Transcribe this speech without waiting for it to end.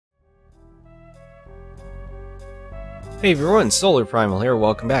Hey everyone, SolarPrimal here,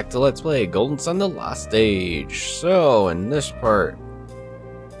 welcome back to Let's Play Golden Sun The Lost Stage. So, in this part,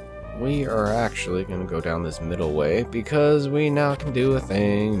 we are actually going to go down this middle way, because we now can do a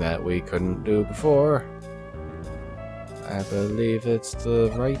thing that we couldn't do before. I believe it's the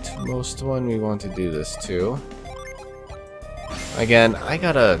rightmost one we want to do this to. Again, I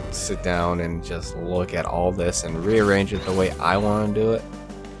gotta sit down and just look at all this and rearrange it the way I want to do it.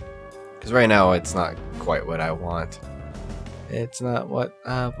 Because right now, it's not quite what I want. It's not what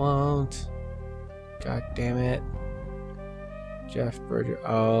I want. God damn it. Jeff Bridger.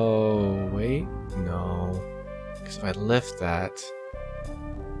 Oh, wait. No. Because if I lift that...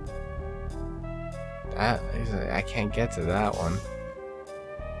 I can't get to that one.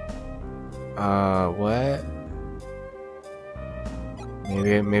 What?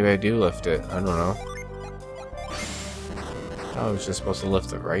 Maybe I do lift it. I don't know. I was just supposed to lift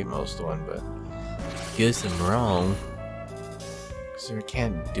the rightmost one, but... guess I'm wrong. So I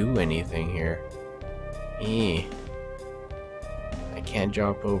can't do anything here. I can't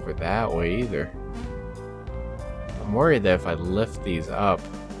jump over that way either. I'm worried that if I lift these up,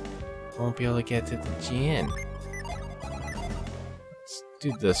 I won't be able to get to the gin. Let's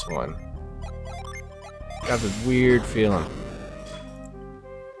do this one. Got this weird feeling.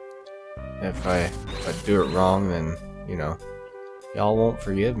 If I do it wrong, then, you know, y'all won't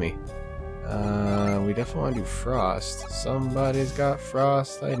forgive me. We definitely want to do frost. Somebody's got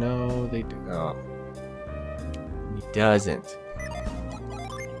frost. I know they do. Oh. He doesn't.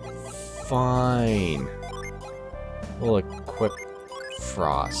 Fine. We'll equip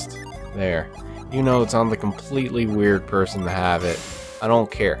frost. There. You know it's on the completely weird person to have it. I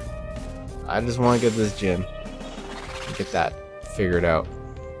don't care. I just want to get this gin. And get that figured out.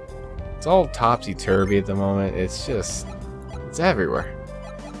 It's all topsy-turvy at the moment. It's just... it's everywhere.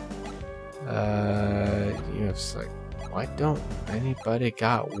 You have like, why don't anybody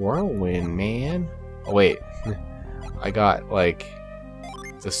got whirlwind, man? Oh wait, I got like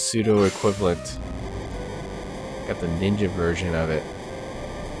the pseudo equivalent. Got the ninja version of it.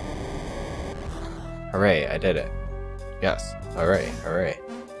 Hooray! I did it. Yes. Hooray! Hooray!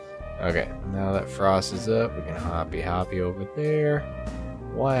 Okay, now that frost is up, we can hoppy over there.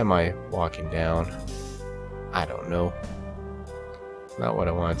 Why am I walking down? I don't know. Not what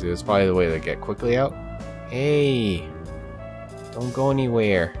I want to do. It's probably the way to get quickly out. Hey! Don't go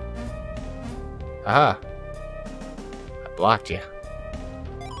anywhere. Aha! I blocked you.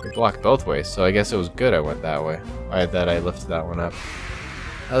 You blocked both ways, so I guess it was good I went that way. Or that I lifted that one up.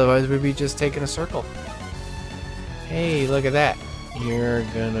 Otherwise, we'd be just taking a circle. Hey, look at that. You're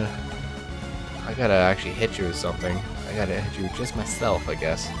gonna... I gotta actually hit you with something. I gotta hit you with just myself, I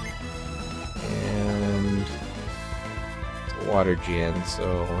guess. And... water gin,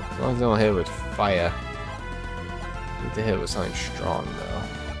 so as long as I don't hit it with fire. I need to hit it with something strong though.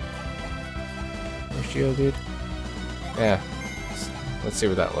 No shield, dude. Yeah. Let's see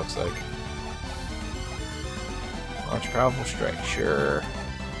what that looks like. Launch powerful strike, sure.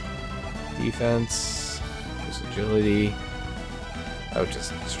 Defense, just agility. I would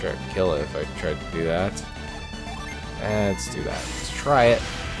just straight kill it if I tried to do that. And let's do that. Let's try it.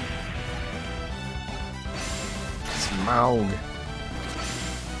 Meld.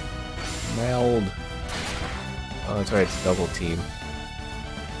 Oh, that's right, it's double team.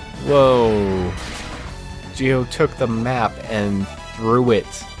 Whoa. Geo took the map and threw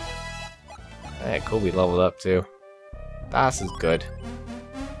it. Alright, cool, we leveled up too. This is good.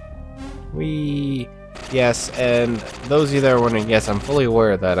 Yes, and those of you that are wondering, yes, I'm fully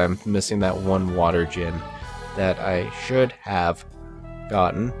aware that I'm missing that one water gin that I should have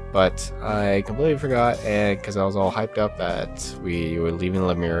gotten, but I completely forgot, and because I was all hyped up that we were leaving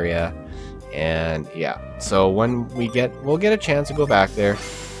Lemuria, and yeah, so when we'll get a chance to go back there,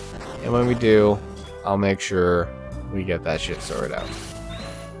 and when we do, I'll make sure we get that shit sorted out.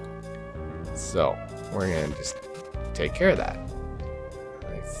 So we're gonna just take care of that.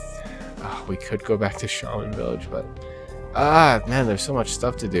 Oh, we could go back to Shaman Village, but man, there's so much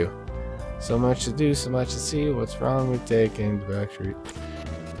stuff to do. So much to do, so much to see. What's wrong with taking the back street?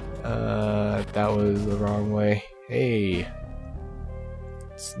 That was the wrong way. Hey.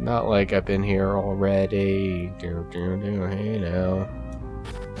 It's not like I've been here already. Hey now.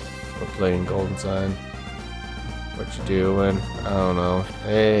 We're playing Golden Sun. What you doing? I don't know.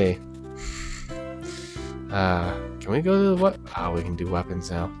 Hey. Can we go to the what? Oh, we can do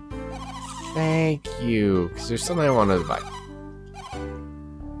weapons now. Thank you. Because there's something I wanted to buy.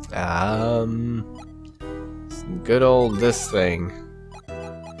 Good old this thing.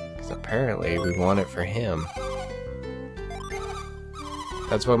 Because apparently we want it for him.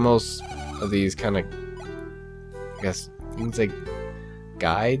 That's what most of these kind of I guess you can say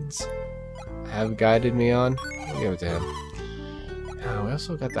guides have guided me on. I'll give it to him. We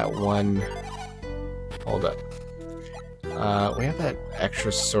also got that one. Hold up. We have that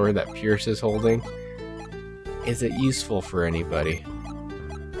extra sword that Pierce is holding. Is it useful for anybody?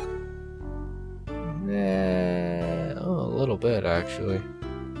 Oh, a little bit actually.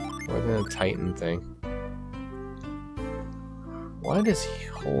 More than a Titan thing. What is he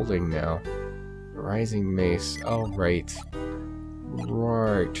holding now? Rising Mace. Oh, right.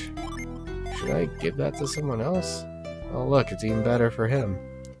 Right. Should I give that to someone else? Oh, look, it's even better for him.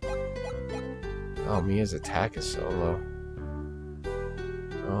 Oh, Mia's attack is so low.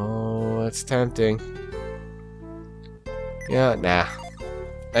 Oh, it's tempting. Yeah, nah.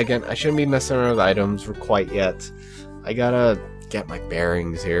 Again, I shouldn't be messing around with items quite yet. I gotta get my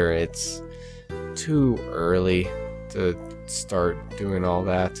bearings here. It's too early to start doing all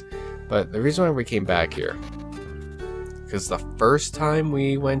that. But the reason why we came back here, because the first time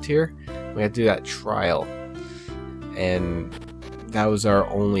we went here, we had to do that trial. And that was our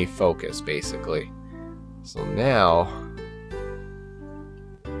only focus, basically. So now,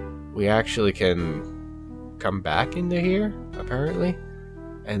 we actually can come back into here, apparently.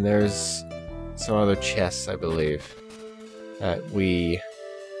 And there's some other chests, I believe, that we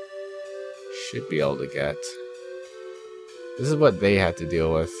should be able to get. This is what they had to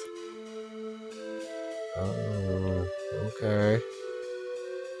deal with. Oh, okay.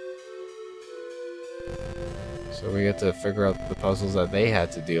 So we get to figure out the puzzles that they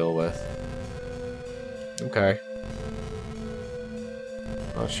had to deal with. Okay.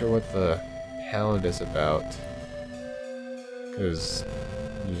 Not sure what the Hound is about. Because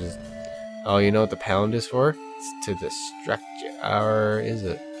you just... Oh, you know what the pound is for? It's to distract you. Or is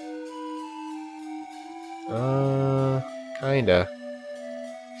it? Kinda.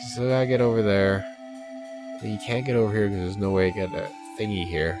 So I get over there. But you can't get over here because there's no way to get a thingy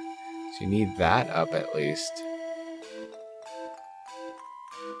here. So you need that up at least.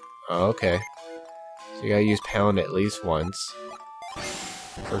 Oh, okay. So you gotta use pound at least once.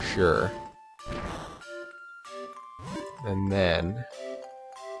 For sure. And then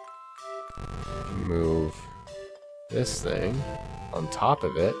move this thing on top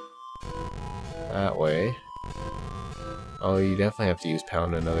of it. That way. Oh, you definitely have to use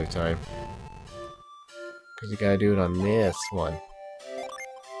pound another time. Because you gotta do it on this one.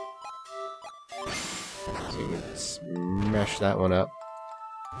 So you can smash that one up.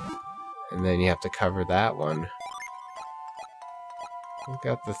 And then you have to cover that one. Look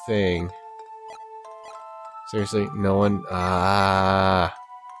at the thing. Seriously, no one... Ah.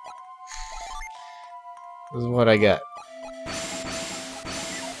 This is what I get.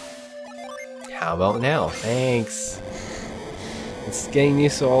 How about now? Thanks. It's getting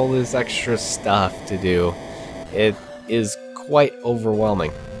used to all this extra stuff to do. It is quite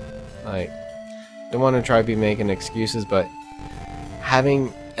overwhelming. I don't want to try to be making excuses, but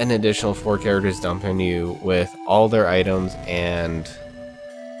having an additional 4 characters dumping you with all their items and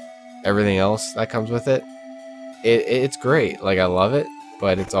everything else that comes with it, it's great. Like, I love it,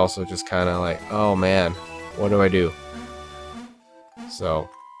 but it's also just kind of like, oh man, what do I do? So,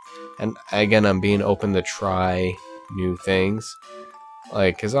 and again, I'm being open to try new things.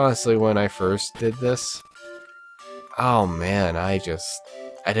 Like, because honestly, when I first did this, oh man, I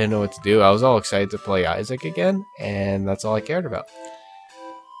didn't know what to do. I was all excited to play Isaac again, and that's all I cared about.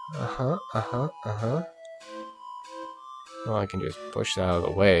 Well, I can just push that out of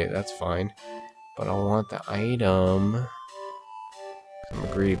the way, that's fine. But I want the item. I'm a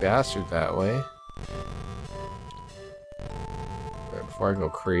greedy bastard that way. But before I go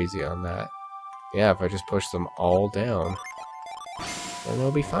crazy on that, yeah, if I just push them all down, then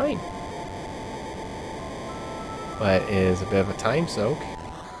it'll be fine. But it is a bit of a time soak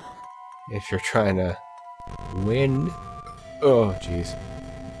if you're trying to win. Oh, jeez.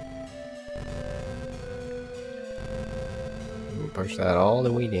 Push that all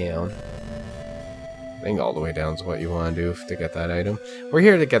the way down. I think all the way down is what you want to do to get that item. We're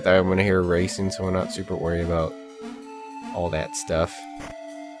here to get that item. We're here racing, so we're not super worried about all that stuff.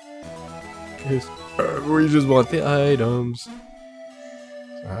 Because we just want the items.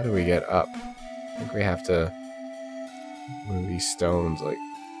 So how do we get up? I think we have to move these stones, like,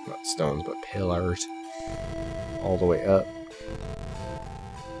 not stones, but pillars, all the way up.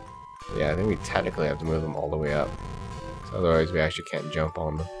 Yeah, I think we technically have to move them all the way up. Otherwise, we actually can't jump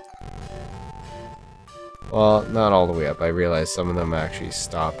on them. Well, not all the way up. I realize some of them actually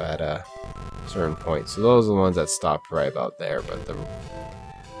stop at a certain point. So those are the ones that stopped right about there, but the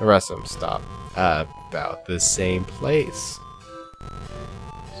rest of them stop about the same place.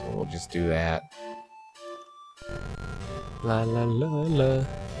 So we'll just do that. La la la la.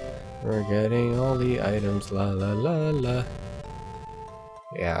 We're getting all the items. La la la la.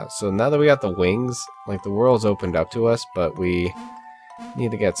 Yeah, so now that we got the wings, like the world's opened up to us, but we need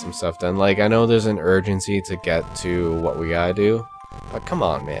to get some stuff done. Like, I know there's an urgency to get to what we gotta do, but come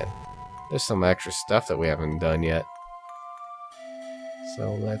on, man. There's some extra stuff that we haven't done yet.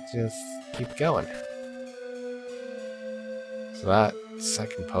 So let's just keep going. So that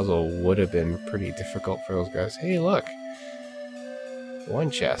second puzzle would have been pretty difficult for those guys. Hey, look! One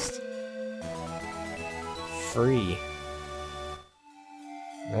chest. Free.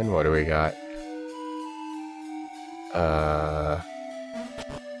 Then what do we got?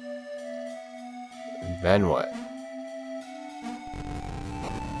 Then what?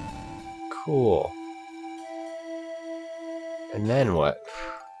 Cool. And then what?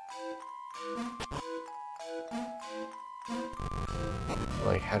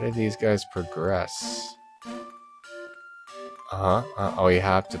 Like, how did these guys progress? Oh, you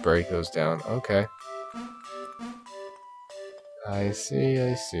have to break those down. Okay. I see,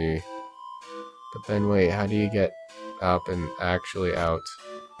 I see. But then wait, how do you get up and actually out?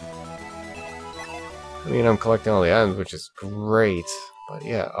 I mean, I'm collecting all the items, which is great. But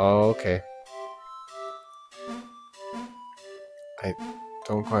yeah, oh, okay. I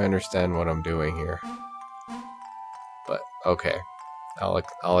don't quite understand what I'm doing here. But, okay.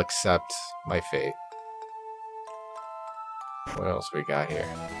 I'll accept my fate. What else we got here?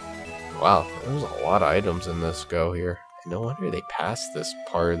 Wow, there's a lot of items in this go here. No wonder they passed this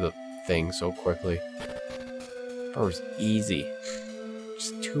part of the thing so quickly. That was easy.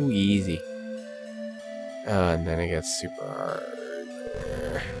 Just too easy. And then it gets super hard.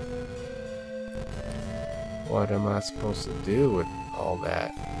 What am I supposed to do with all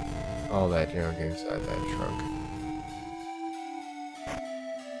that? All that junk inside that trunk.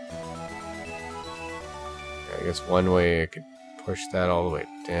 I guess one way I could push that all the way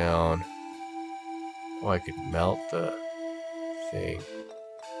down. Oh, I could melt the thing.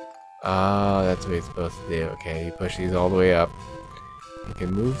 Ah, that's what it's supposed to do. Okay, you push these all the way up. You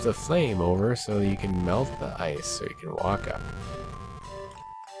can move the flame over so you can melt the ice so you can walk up.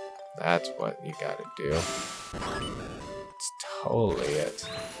 That's what you gotta do. It's totally it.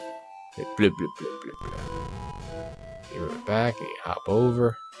 Blip, blip, blip, blip, blip. You move it back and you hop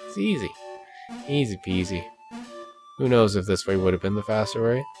over. It's easy. Easy peasy. Who knows if this way would have been the faster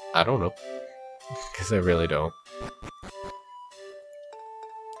way? I don't know. Because I really don't.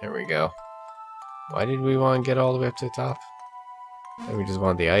 There we go. Why did we want to get all the way up to the top? And we just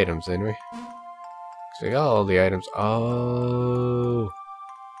want the items, didn't we? So we got all the items. Oh,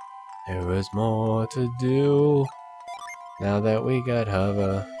 there was more to do. Now that we got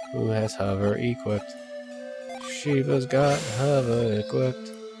hover, who has hover equipped? Shiva's got hover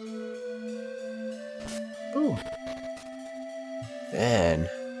equipped. Boom. Then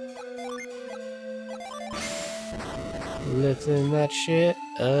lifting that shit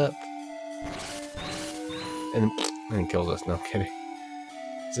up. And then kills us, no kidding.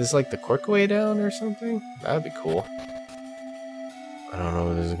 Is this like the quick way down or something? That'd be cool. I don't know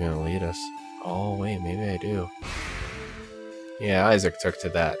where this is gonna lead us. Oh wait, maybe I do. Yeah, Isaac took to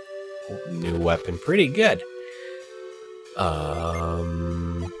that new weapon pretty good.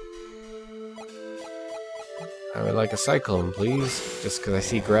 I would like a cyclone, please. Just because I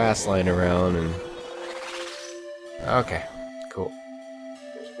see grass lying around and... Okay, cool.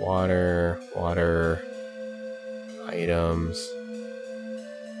 There's water, water, items.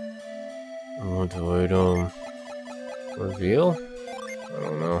 What item? Reveal? I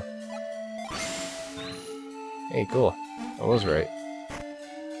don't know. Hey, cool. I was right.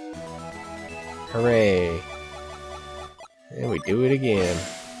 Hooray! And we do it again.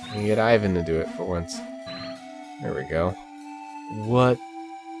 We get Ivan to do it for once. There we go. What?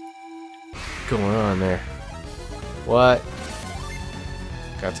 Going on there? What?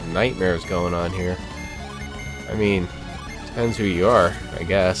 Got some nightmares going on here. I mean, depends who you are, I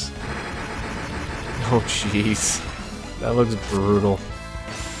guess. Oh jeez. That looks brutal.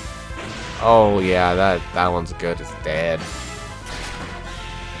 Oh yeah, that one's good. It's dead.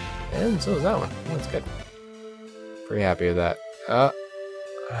 And so is that one. That's good. Pretty happy with that.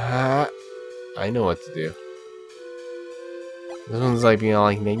 I know what to do. This one's like being all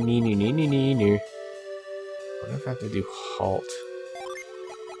like nee. What if I have to do halt?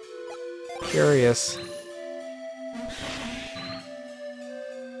 Curious.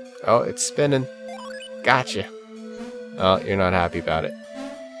 Oh, it's spinning. Gotcha. Oh, you're not happy about it.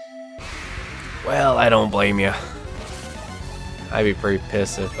 Well, I don't blame you. I'd be pretty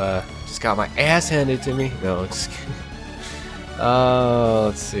pissed if just got my ass handed to me. No, just kidding. Oh,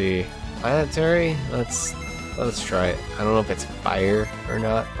 let's see. Planetary. Let's Let's try it. I don't know if it's fire or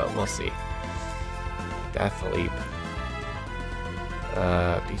not, but we'll see. Death Leap.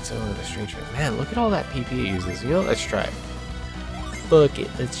 Beats over the strange man. Man, look at all that PP it uses. You know, let's try it. Fuck it,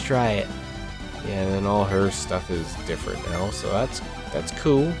 let's try it. Yeah, and then all her stuff is different now, so that's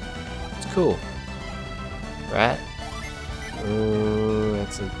cool. It's cool. Right?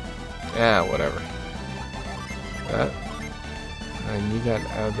 That's a... yeah, whatever. That... and you got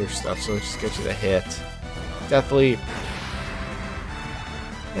other stuff, so let's just get you the hit. Death Leap.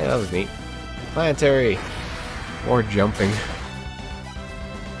 Yeah, that was neat. Planetary. More jumping.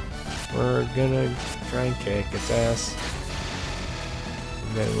 We're gonna try and kick its ass.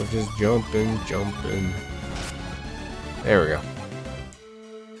 And then we're just jumping. There we go.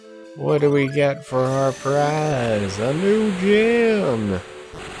 What do we get for our prize? A new gem!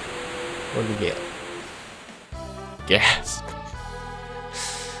 What do we get? Gasp.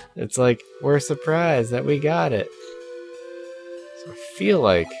 It's like, we're surprised that we got it. So I feel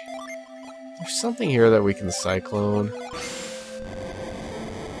like there's something here that we can cyclone.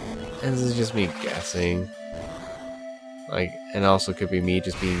 And this is just me guessing. Like, and also could be me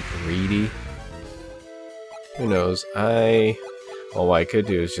just being greedy. Who knows? Well, what I could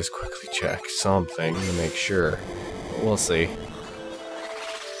do is just quickly check something to make sure. But we'll see.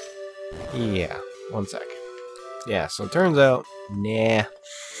 Yeah, 1 second. Yeah, so it turns out, nah.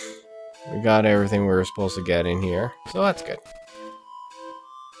 We got everything we were supposed to get in here. So that's good.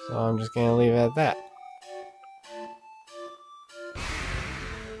 So I'm just gonna leave it at that.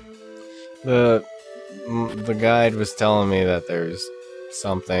 The guide was telling me that there's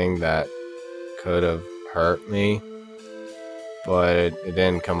something that could have hurt me, but it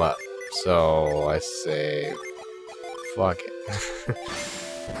didn't come up. So I say, fuck it.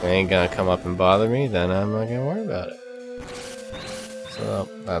 If it ain't gonna come up and bother me, then I'm not gonna worry about it. So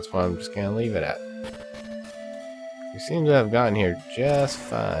that's why I'm just gonna leave it at. We seem to have gotten here just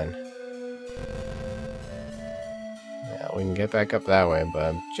fine. We can get back up that way, but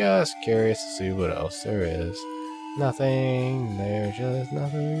I'm just curious to see what else there is. Nothing. There's just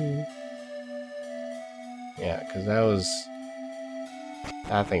nothing. Yeah, because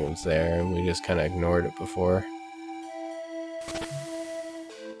that thing was there, and we just kind of ignored it before.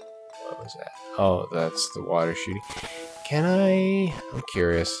 What was that? Oh, that's the water shooting. I'm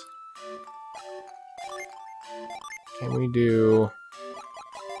curious. Can we do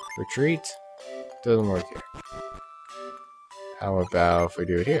retreat? Doesn't work here. How about if we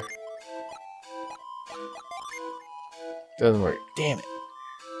do it here? Doesn't work. Damn it.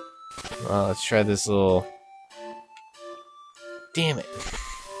 Well, let's try this little... damn it.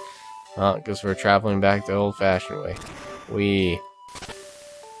 Well, because we're traveling back the old-fashioned way.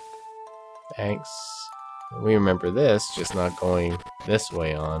 Thanks. We remember this, just not going this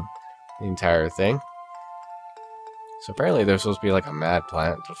way on the entire thing. So apparently there's supposed to be like a mad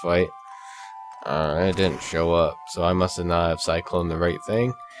plant to fight. It didn't show up, so I must have not have cycloned the right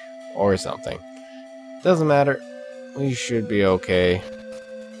thing, or something. Doesn't matter. We should be okay.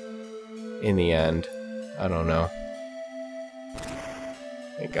 In the end. I don't know.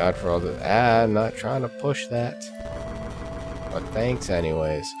 Thank God for all the... I'm not trying to push that. But thanks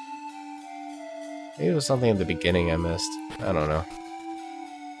anyways. Maybe it was something at the beginning I missed. I don't know.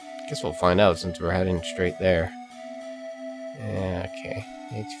 Guess we'll find out since we're heading straight there. Yeah, okay.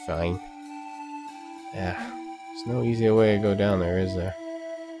 It's fine. Yeah, there's no easier way to go down there, is there?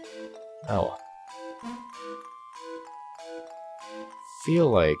 Oh. Feel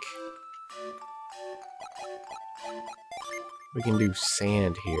like we can do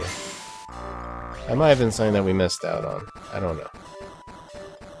sand here. That might have been something that we missed out on. I don't know.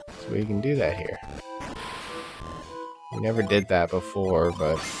 So we can do that here. We never did that before,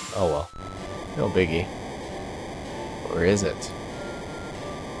 but oh well. No biggie. Or is it?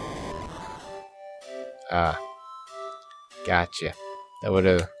 Ah. Gotcha. That would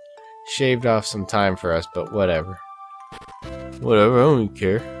have shaved off some time for us, but whatever. Whatever, I don't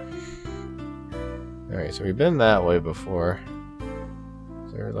care. Alright, so we've been that way before.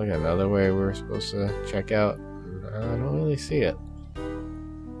 Is there like another way we're supposed to check out? I don't really see it.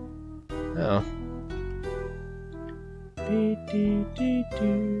 Oh.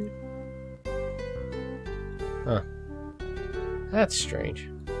 Huh. That's strange.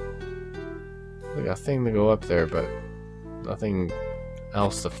 Like a thing to go up there, but nothing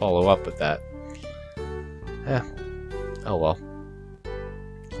else to follow up with that. Oh well.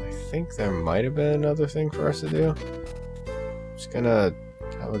 I think there might have been another thing for us to do. Just gonna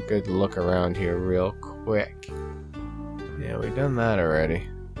have a good look around here real quick. Yeah, we've done that already.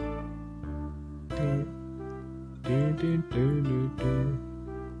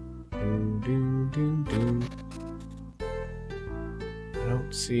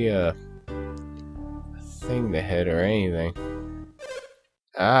 don't see a thing to hit or anything.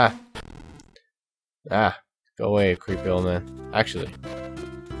 Ah! Ah! Go away, creepy old man. Actually,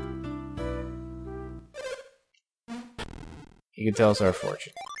 he can tell us our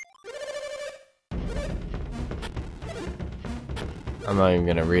fortune. I'm not even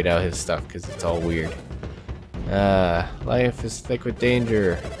gonna read out his stuff because it's all weird. Life is thick with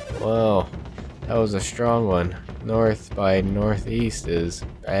danger. Whoa, that was a strong one. North by northeast is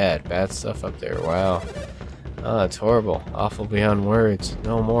bad. Bad stuff up there. Wow. Oh, that's horrible. Awful beyond words.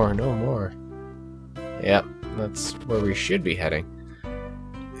 No more, no more. Yep, that's where we should be heading.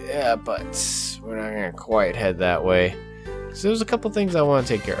 Yeah, but we're not gonna quite head that way. So there's a couple things I want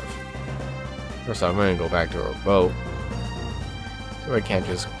to take care of. First, I'm gonna go back to our boat. So I can't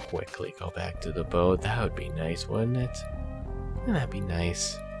just quickly go back to the boat. That would be nice, wouldn't it? Wouldn't that be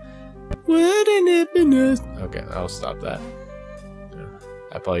nice? Wouldn't it be nice? Okay, I'll stop that.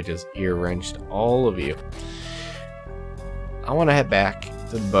 I probably just ear wrenched all of you. I want to head back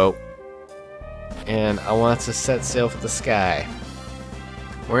to the boat, and I want to set sail for the sky.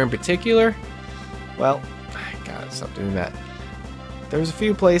 Where in particular? Well, I gotta stop doing that. There's a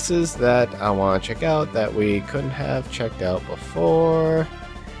few places that I want to check out that we couldn't have checked out before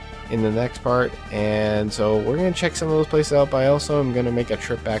in the next part, and so we're going to check some of those places out, but I also am going to make a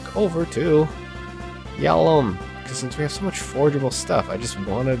trip back over to Yalom, because since we have so much forgeable stuff, I just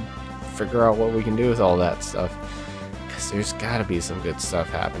want to figure out what we can do with all that stuff, because there's got to be some good stuff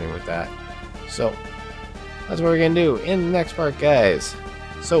happening with that. So that's what we're going to do in the next part, guys.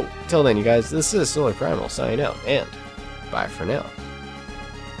 So till then, you guys, this is SolarPrimal signing out, and bye for now.